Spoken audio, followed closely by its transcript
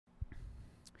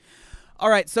All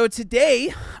right, so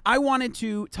today I wanted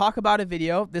to talk about a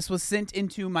video. This was sent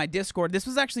into my Discord. This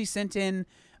was actually sent in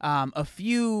a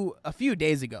few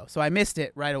days ago, so I missed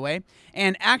it right away.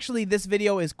 And actually, this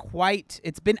video is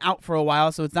it's been out for a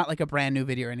while, so it's not like a brand new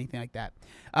video or anything like that.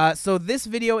 So this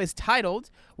video is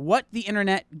titled, "What the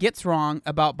Internet Gets Wrong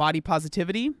About Body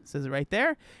Positivity." It says it right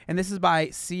there. And this is by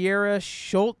Sierra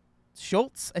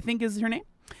Schultz, I think is her name.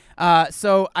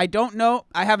 So I don't know.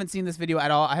 I haven't seen this video at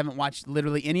all. I haven't watched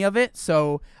literally any of it.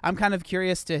 So I'm kind of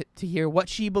curious to hear what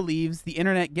she believes the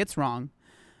internet gets wrong,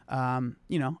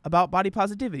 about body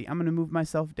positivity. I'm going to move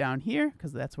myself down here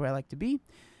because that's where I like to be.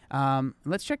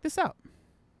 Let's check this out.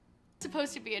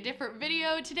 Supposed to be a different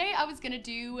video. Today I was gonna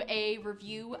do a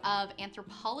review of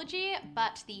Anthropology,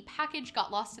 but the package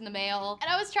got lost in the mail and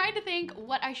I was trying to think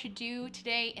what I should do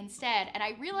today instead, and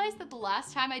I realized that the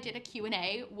last time I did a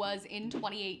Q&A was in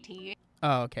 2018.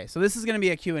 Oh, okay. So this is going to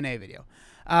be a Q&A video.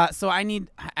 So I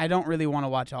don't really want to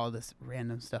watch all of this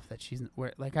random stuff that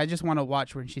I just want to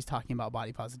watch when she's talking about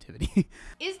body positivity.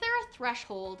 Is there a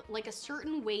threshold, like a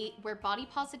certain weight, where body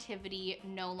positivity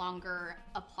no longer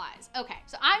applies? Okay,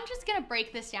 so I'm just gonna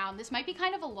break this down. This might be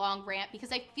kind of a long rant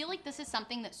because I feel like this is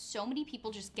something that so many people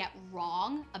just get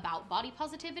wrong about body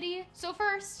positivity. So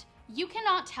first, you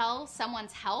cannot tell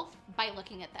someone's health by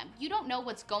looking at them. You don't know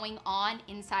what's going on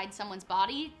inside someone's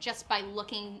body just by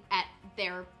looking at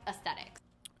their aesthetics.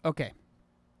 Okay,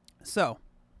 so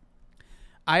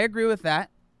I agree with that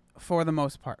for the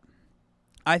most part.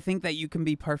 I think that you can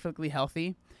be perfectly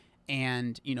healthy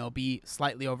and, be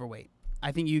slightly overweight.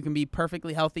 I think you can be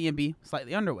perfectly healthy and be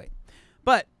slightly underweight.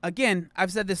 But again,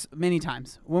 I've said this many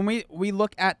times. When we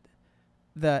look at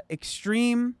the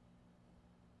extremes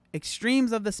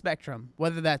of the spectrum,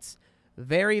 whether that's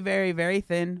very, very, very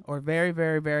thin or very,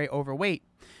 very, very overweight,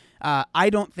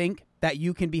 I don't think that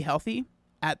you can be healthy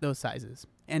at those sizes.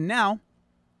 And now,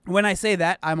 when I say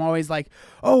that, I'm always like,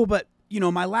 oh, but,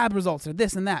 my lab results are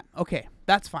this and that. Okay,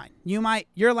 that's fine.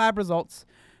 Your lab results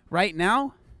right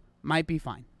now might be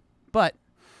fine. But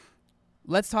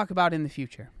let's talk about in the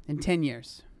future, in 10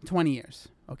 years, 20 years,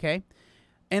 okay?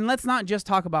 And let's not just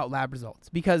talk about lab results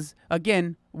because,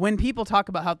 again, when people talk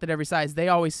about health at every size, they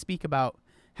always speak about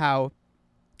how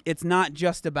it's not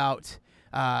just about,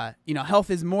 health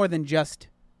is more than just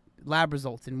lab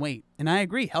results and weight. And I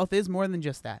agree, health is more than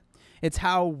just that. It's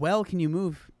how well can you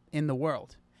move in the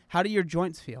world? How do your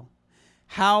joints feel?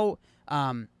 How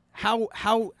hard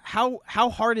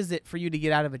is it for you to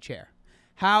get out of a chair?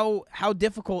 How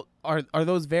difficult are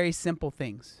those very simple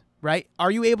things, right? Are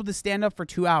you able to stand up for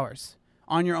 2 hours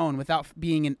on your own without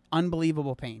being in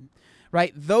unbelievable pain,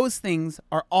 right? Those things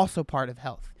are also part of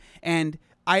health. And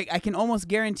I can almost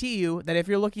guarantee you that if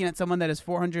you're looking at someone that is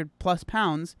 400 plus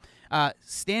pounds,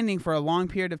 standing for a long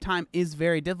period of time is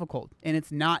very difficult, and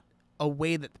it's not a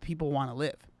way that people want to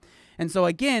live. And so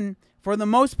again, for the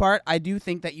most part, I do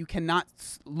think that you cannot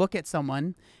look at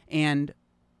someone and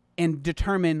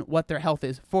determine what their health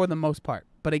is for the most part.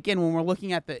 But again, when we're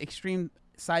looking at the extreme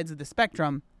sides of the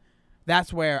spectrum,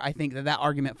 that's where I think that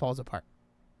argument falls apart.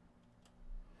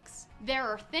 There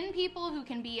are thin people who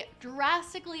can be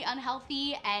drastically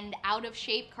unhealthy and out of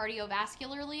shape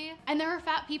cardiovascularly, and there are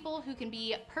fat people who can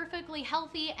be perfectly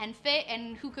healthy and fit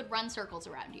and who could run circles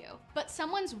around you. But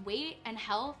someone's weight and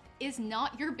health is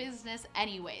not your business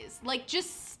anyways. Like,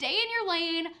 just stay in your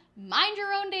lane, mind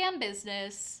your own damn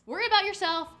business, worry about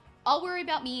yourself, I'll worry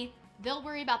about me, they'll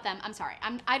worry about them. I'm sorry,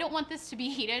 I don't want this to be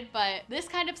heated, but this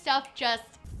kind of stuff just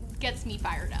gets me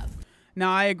fired up.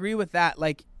 Now, I agree with that.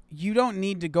 Like, you don't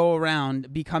need to go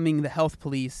around becoming the health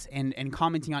police and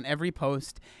commenting on every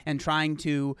post and trying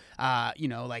to, oh,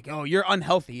 you're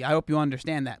unhealthy. I hope you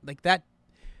understand that. Like that,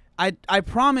 I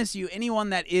promise you, anyone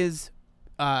that is,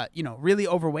 really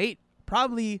overweight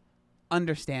probably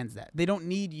understands that. They don't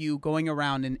need you going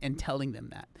around and telling them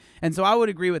that. And so I would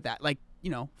agree with that. Like,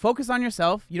 focus on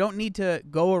yourself. You don't need to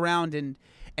go around and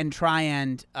try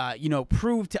and,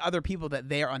 prove to other people that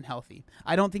they are unhealthy.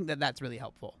 I don't think that that's really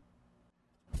helpful.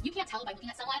 You can't tell by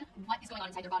looking at someone what is going on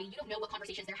inside their body. You don't know what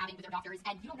conversations they're having with their doctors,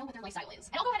 and you don't know what their lifestyle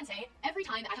is. And I'll go ahead and say, every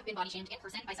time that I have been body shamed in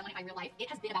person by someone in my real life, it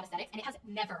has been about aesthetics, and it has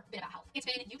never been about health. It's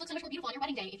been, you look so much more beautiful on your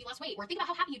wedding day if you lost weight, or think about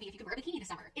how happy you'd be if you could wear a bikini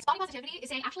this summer. It's body positivity is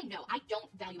saying, actually, no, I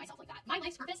don't value myself like that. My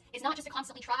life's purpose is not just to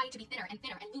constantly try to be thinner and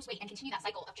lose weight and continue that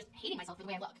cycle of just hating myself for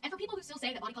the way I look. And for people who still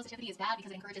say that body positivity is bad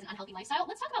because it encourages an unhealthy lifestyle,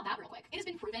 let's talk about that real quick. It has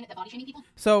been proven that body shaming people.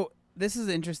 So this is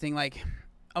interesting. Like,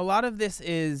 a lot of this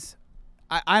is,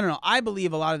 I don't know. I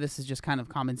believe a lot of this is just kind of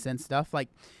common sense stuff. Like,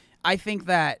 I think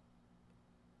that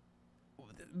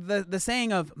the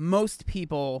saying of most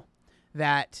people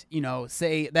that,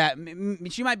 say that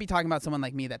she might be talking about someone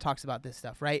like me that talks about this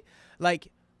stuff, right? Like,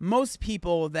 most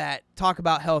people that talk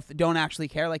about health don't actually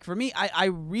care. Like for me, I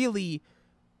really,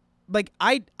 like,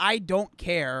 I don't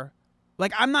care.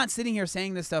 Like, I'm not sitting here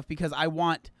saying this stuff because I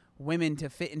want women to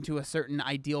fit into a certain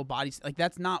ideal body. Like,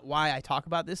 that's not why I talk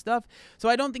about this stuff. So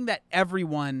I don't think that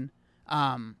everyone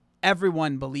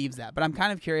believes that, but I'm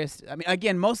kind of curious. I mean,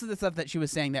 again, most of the stuff that she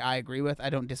was saying that I agree with, I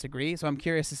don't disagree. So I'm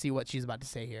curious to see what she's about to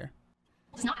say here.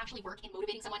 Does not actually work in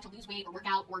motivating someone to lose weight or work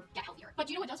out or get healthier. But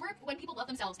do you know what does work? When people love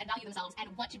themselves and value themselves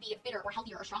and want to be fitter or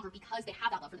healthier or stronger because they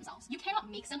have that love for themselves. You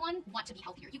cannot make someone want to be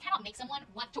healthier. You cannot make someone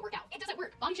want to work out. It doesn't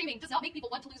work. Body shaming does not make people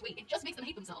want to lose weight. It just makes them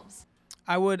hate themselves.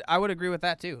 I would agree with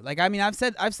that too. Like, I mean, I've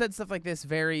said stuff like this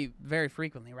very, very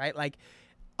frequently, right? Like,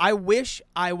 I wish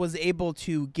I was able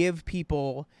to give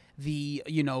people the,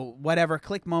 you know, whatever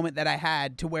click moment that I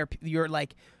had to where you're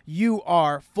like, you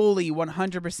are fully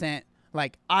 100%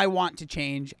 like, I want to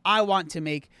change. I want to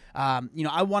make,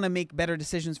 I want to make better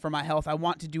decisions for my health. I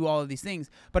want to do all of these things.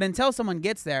 But until someone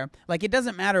gets there, like, it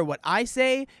doesn't matter what I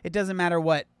say. It doesn't matter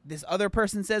what this other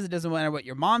person says. It doesn't matter what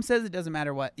your mom says. It doesn't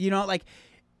matter what, you know, like,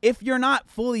 if you're not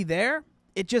fully there,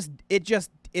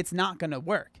 it's not going to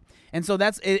work. And so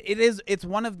it's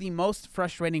one of the most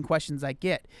frustrating questions I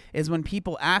get is when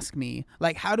people ask me,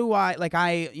 like, how do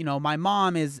my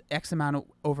mom is X amount of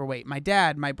overweight, my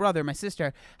dad, my brother, my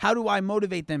sister, how do I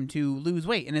motivate them to lose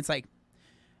weight? And it's like,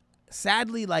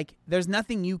 sadly, like, there's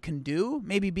nothing you can do.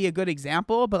 Maybe be a good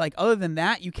example, but like, other than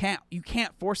that, you can't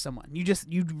force someone.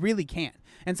 You really can't.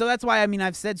 And so that's why, I mean,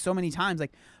 I've said so many times,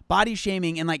 like, body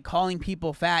shaming and like calling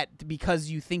people fat because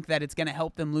you think that it's going to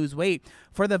help them lose weight,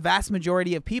 for the vast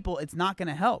majority of people, it's not going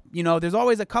to help. You know, there's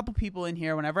always a couple people in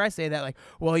here whenever I say that, like,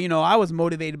 well, you know, I was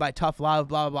motivated by tough love,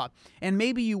 blah, blah, blah. And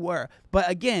maybe you were. But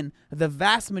again, the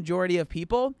vast majority of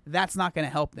people, that's not going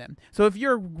to help them. So if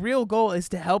your real goal is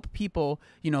to help people,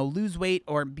 you know, lose weight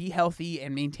or be healthy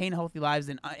and maintain healthy lives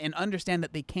and understand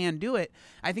that they can do it,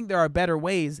 I think there are better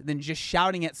ways than just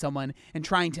shouting at someone and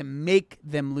trying to make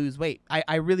them lose weight.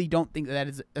 I really don't think that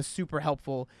is a super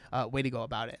helpful way to go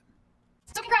about it.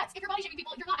 So congrats, if you're body shaming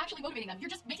people, you're not actually motivating them. You're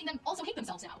just making them also hate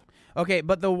themselves now. Okay,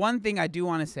 but the one thing I do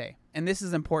want to say, and this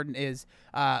is important, is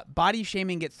body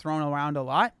shaming gets thrown around a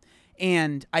lot.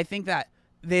 And I think that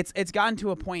it's gotten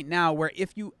to a point now where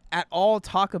if you at all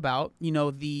talk about, you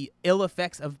know, the ill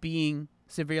effects of being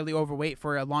severely overweight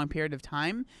for a long period of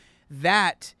time,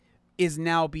 that is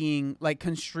now being like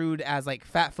construed as like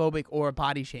fat phobic or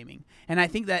body shaming. And I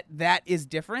think that is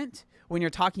different when you're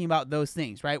talking about those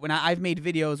things, right? When I've made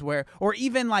videos where, or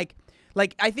even like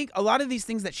I think a lot of these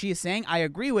things that she is saying, I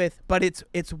agree with, but it's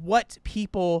what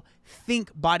people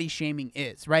think body shaming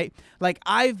is, right? Like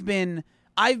I've been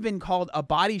called a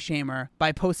body shamer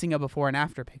by posting a before and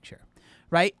after picture,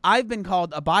 right? I've been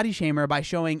called a body shamer by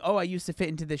showing, oh, I used to fit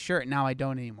into this shirt, now I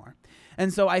don't anymore.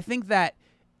 And so I think that,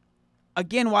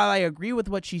 again, while I agree with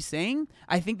what she's saying,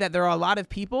 I think that there are a lot of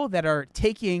people that are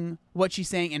taking what she's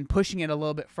saying and pushing it a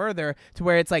little bit further to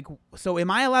where it's like, so am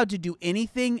I allowed to do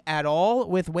anything at all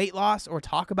with weight loss or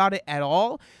talk about it at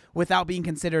all without being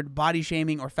considered body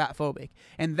shaming or fat phobic?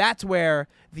 And that's where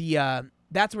the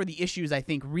issues, I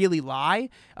think, really lie.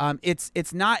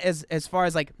 It's not as far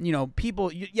as like, you know,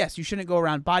 people, yes, you shouldn't go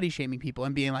around body shaming people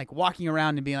and being like walking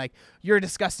around and being like, you're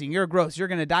disgusting, you're gross, you're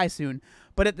going to die soon.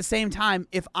 But at the same time,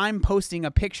 if I'm posting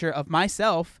a picture of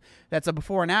myself that's a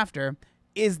before and after,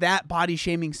 is that body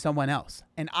shaming someone else?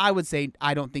 And I would say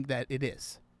I don't think that it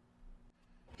is.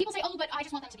 People say, oh, but I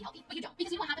just want them to be healthy. But you don't. Because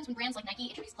you know what happens when brands like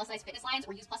Nike introduce plus-size fitness lines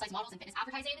or use plus-size models in fitness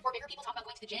advertising, or bigger people talk about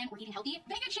going to the gym or eating healthy?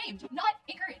 They get shamed, not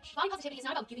encouraged. Body positivity is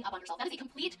not about giving up on yourself. That is a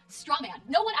complete straw man.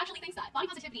 No one actually thinks that. Body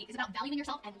positivity is about valuing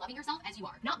yourself and loving yourself as you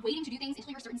are. Not waiting to do things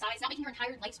until you're a certain size, not making your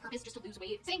entire life's purpose just to lose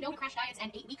weight, saying no to crash diets and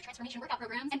 8-week transformation workout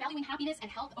programs, and valuing happiness and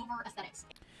health over aesthetics.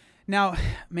 Now,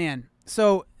 man,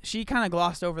 so she kind of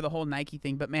glossed over the whole Nike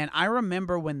thing, but man, I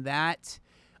remember when that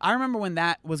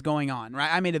was going on,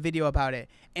 right? I made a video about it,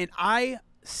 and I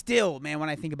still, man, when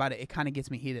I think about it, it kind of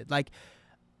gets me heated. Like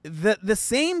the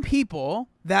same people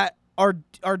that are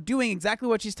doing exactly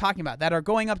what she's talking about, that are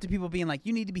going up to people being like,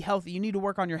 you need to be healthy, you need to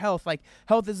work on your health, like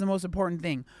health is the most important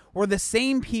thing, were the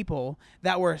same people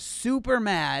that were super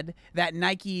mad that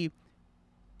Nike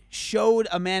showed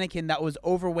a mannequin that was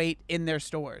overweight in their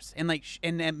stores and like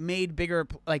and made bigger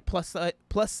like plus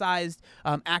sized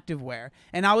activewear.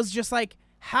 And I was just like,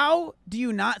 how do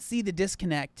you not see the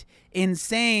disconnect in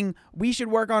saying we should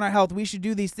work on our health, we should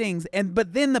do these things,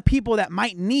 but then the people that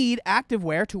might need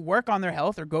activewear to work on their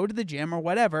health or go to the gym or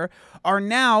whatever are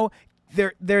now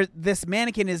this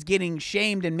mannequin is getting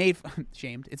shamed and made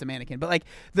shamed. It's a mannequin, but like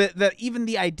even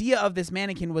the idea of this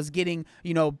mannequin was getting,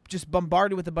 you know, just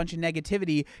bombarded with a bunch of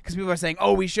negativity because people are saying,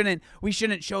 oh, we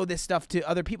shouldn't show this stuff to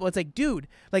other people. It's like, dude,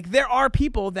 like there are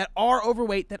people that are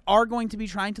overweight that are going to be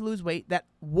trying to lose weight that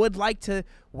would like to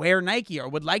wear Nike or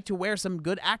would like to wear some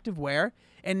good active wear,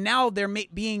 and now they're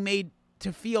being made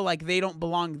to feel like they don't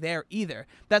belong there either.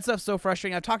 That stuff's so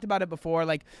frustrating. I've talked about it before.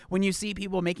 Like when you see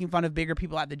people making fun of bigger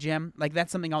people at the gym, like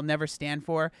that's something I'll never stand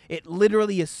for. It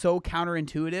literally is so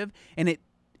counterintuitive, and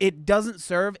it doesn't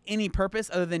serve any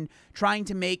purpose other than trying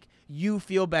to make you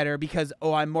feel better because,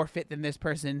 oh, I'm more fit than this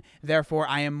person, therefore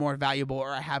I am more valuable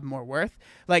or I have more worth.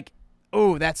 Like,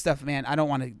 oh, that stuff, man, I don't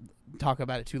want to talk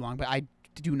about it too long, but I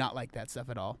do not like that stuff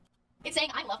at all. It's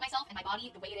saying I love myself and my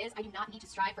body the way it is. I do not need to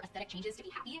strive for aesthetic changes to be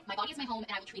happy. My body is my home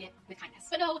and I will treat it with kindness.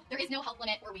 But no, there is no health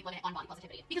limit or weight limit on body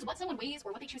positivity. Because what someone weighs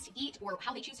or what they choose to eat or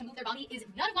how they choose to move their body is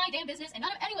none of my damn business and none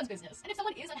of anyone's business. And if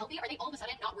someone is unhealthy, are they all of a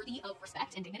sudden not worthy of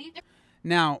respect and dignity?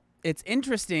 Now, it's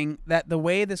interesting that the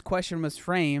way this question was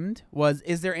framed was,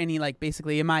 is there any, like,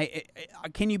 basically,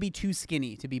 can you be too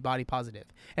skinny to be body positive?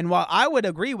 And while I would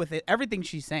agree with everything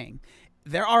she's saying,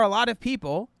 there are a lot of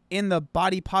people in the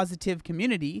body positive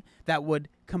community that would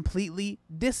completely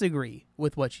disagree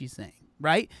with what she's saying,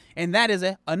 right? And that is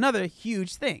another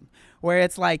huge thing where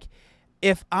it's like,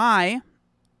 if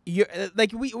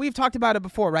we've talked about it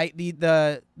before, right?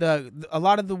 A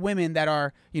lot of the women that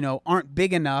are, you know, aren't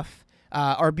big enough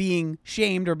are being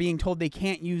shamed or being told they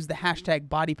can't use the hashtag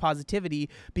body positivity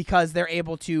because they're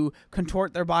able to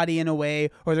contort their body in a way,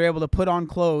 or they're able to put on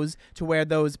clothes to where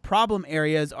those problem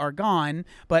areas are gone,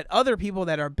 but other people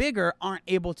that are bigger aren't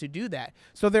able to do that.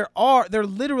 So there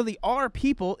literally are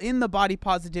people in the body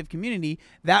positive community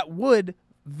that would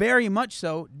very much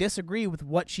so disagree with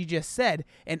what she just said,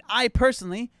 and I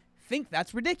personally think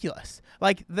that's ridiculous.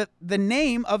 Like the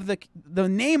name of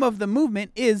the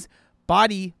movement is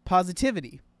body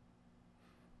positivity.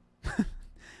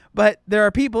 But there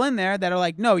are people in there that are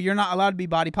like, no, you're not allowed to be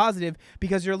body positive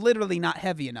because you're literally not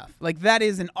heavy enough. Like that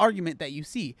is an argument that you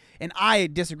see. And I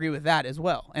disagree with that as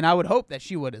well. And I would hope that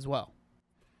she would as well.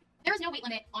 There is no weight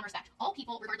limit on respect. All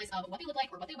people, regardless of what they look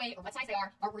like or what they weigh or what size they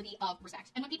are worthy of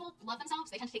respect. And when people love themselves,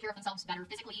 they tend to take care of themselves better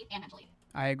physically and mentally.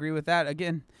 I agree with that.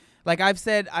 Again, like I've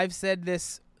said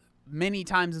this many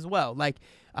times as well. Like,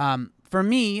 for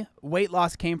me, weight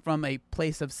loss came from a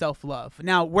place of self-love.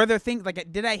 Now, were there things like,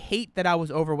 did I hate that I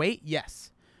was overweight?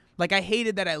 Yes. Like I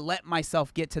hated that I let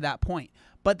myself get to that point.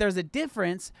 But there's a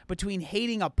difference between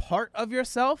hating a part of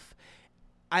yourself,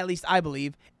 at least I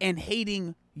believe, and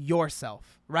hating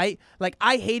yourself, right? Like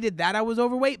I hated that I was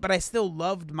overweight, but I still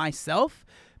loved myself.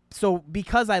 So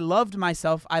because I loved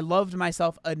myself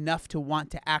enough to want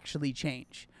to actually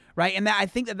change. Right. And I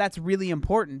think that that's really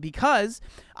important because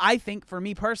I think for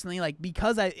me personally, like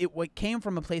because it came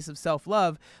from a place of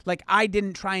self-love, like I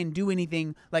didn't try and do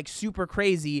anything like super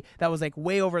crazy that was like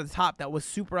way over the top, that was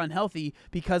super unhealthy,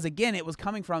 because again, it was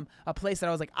coming from a place that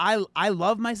I was like, I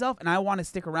love myself and I want to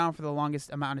stick around for the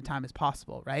longest amount of time as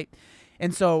possible. Right.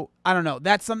 And so I don't know.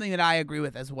 That's something that I agree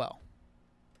with as well.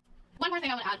 One more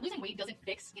thing I want to add, losing weight doesn't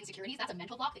fix insecurities. That's a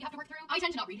mental block that you have to work through. I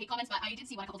tend to not read hate comments, but I did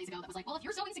see one a couple days ago that was like, well, if you're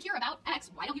so insecure about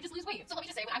X, why don't you just lose weight? So let me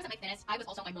just say, when I was at my thinnest, I was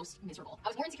also my most miserable. I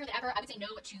was more insecure than ever. I would say no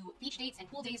to beach dates and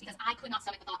pool days because I could not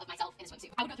stomach the thought of myself in a swimsuit.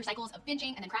 I would go through cycles of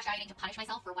binging and then crash dieting to punish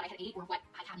myself for what I had ate or what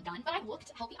I hadn't done. But I looked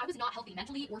healthy. I was not healthy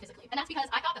mentally or physically. And that's because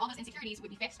I thought that all those insecurities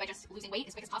would be fixed by just losing weight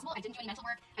as quick as possible. I didn't do any mental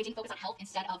work. I didn't focus on health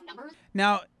instead of numbers.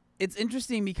 Now, it's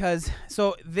interesting because,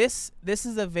 so this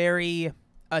is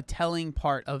a telling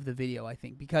part of the video, I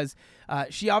think, because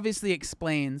she obviously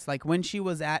explains, like, when she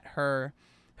was at her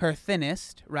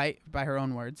thinnest, right, by her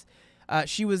own words,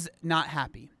 she was not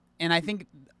happy. And I think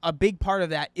a big part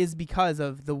of that is because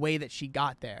of the way that she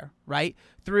got there, right,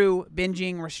 through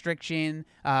binging, restriction,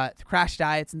 crash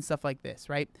diets, and stuff like this,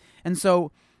 right? And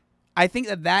so I think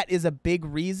that is a big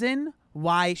reason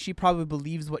why she probably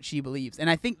believes what she believes. And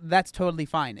I think that's totally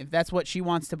fine. If that's what she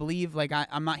wants to believe, like,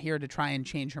 I'm not here to try and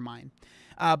change her mind.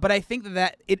 But I think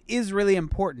that it is really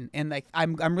important, and like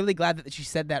I'm really glad that she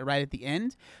said that right at the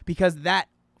end, because that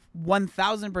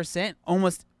 1000%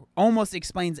 almost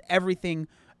explains everything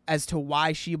as to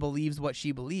why she believes what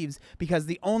she believes. Because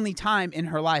the only time in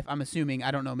her life, I'm assuming,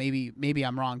 I don't know, maybe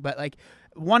I'm wrong, but like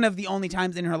one of the only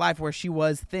times in her life where she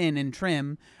was thin and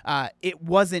trim, it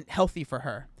wasn't healthy for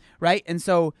her, right? And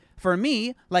so for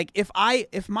me, like if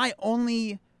my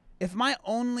only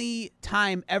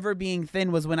time ever being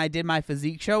thin was when I did my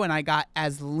physique show and I got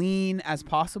as lean as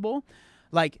possible,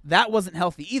 like that wasn't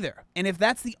healthy either. And if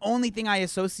that's the only thing I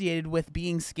associated with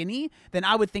being skinny, then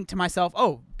I would think to myself,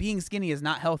 oh, being skinny is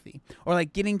not healthy, or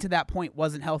like getting to that point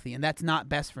wasn't healthy, and that's not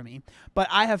best for me. But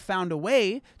I have found a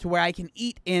way to where I can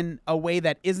eat in a way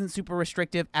that isn't super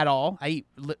restrictive at all. I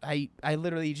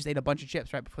literally just ate a bunch of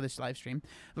chips right before this live stream,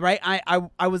 right?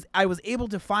 I was able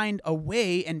to find a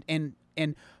way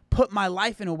and put my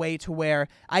life in a way to where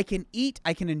I can eat,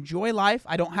 I can enjoy life,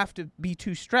 I don't have to be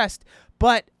too stressed,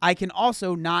 but I can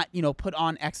also not, put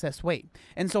on excess weight.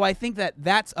 And so I think that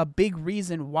that's a big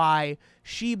reason why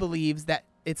she believes that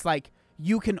it's like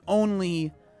you can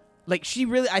only, like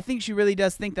I think she really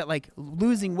does think that like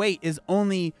losing weight is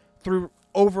only through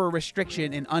over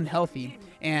restriction and unhealthy.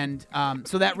 And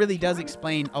so that really does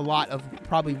explain a lot of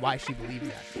probably why she believes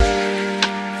that.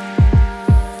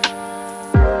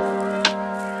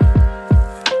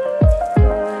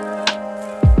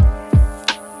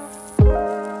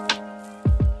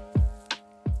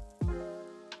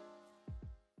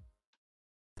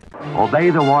 Obey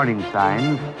the warning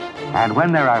signs, and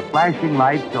when there are flashing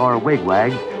lights or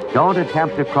wigwags, don't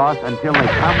attempt to cross until they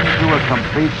come to a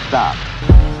complete stop.